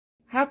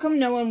How come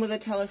no one with a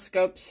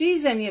telescope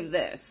sees any of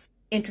this?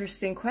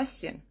 Interesting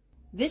question.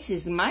 This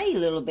is my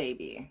little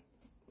baby,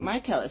 my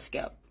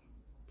telescope.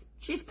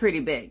 She's pretty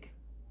big.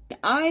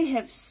 I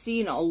have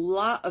seen a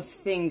lot of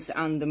things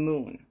on the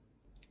moon.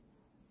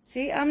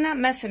 See, I'm not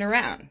messing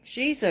around.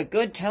 She's a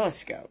good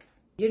telescope.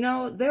 You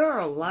know, there are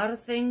a lot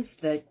of things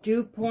that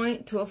do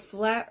point to a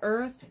flat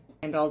Earth,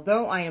 and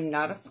although I am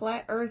not a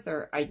flat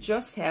earther, I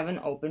just have an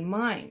open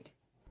mind.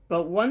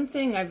 But one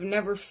thing I've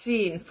never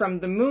seen from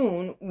the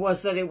moon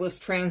was that it was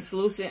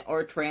translucent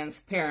or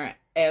transparent,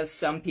 as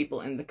some people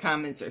in the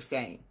comments are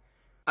saying.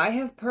 I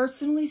have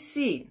personally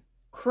seen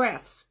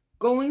crafts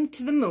going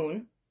to the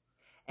moon,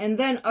 and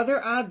then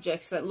other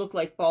objects that look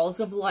like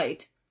balls of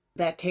light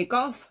that take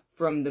off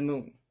from the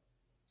moon.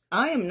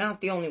 I am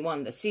not the only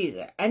one that sees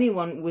it.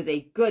 Anyone with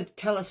a good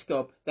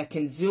telescope that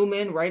can zoom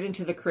in right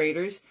into the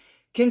craters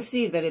can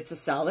see that it's a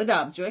solid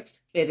object,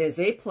 it is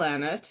a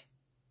planet,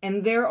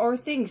 and there are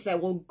things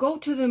that will go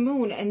to the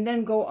moon and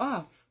then go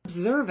off.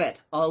 Observe it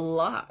a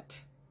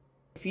lot.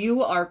 If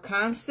you are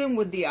constant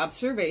with the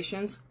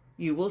observations,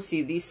 you will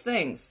see these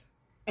things.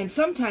 And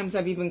sometimes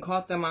I've even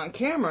caught them on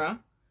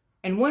camera,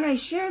 and when I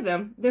share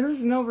them, there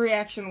is no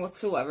reaction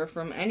whatsoever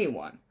from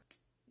anyone.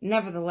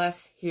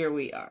 Nevertheless, here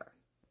we are.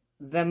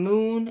 The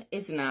moon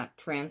is not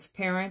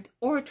transparent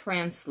or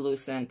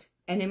translucent,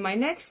 and in my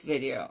next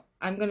video,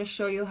 I'm going to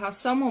show you how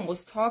someone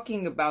was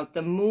talking about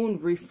the moon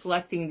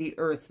reflecting the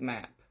Earth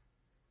map,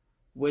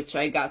 which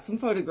I got some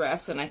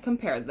photographs and I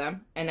compared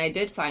them, and I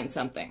did find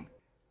something.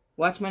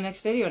 Watch my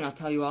next video and I'll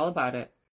tell you all about it.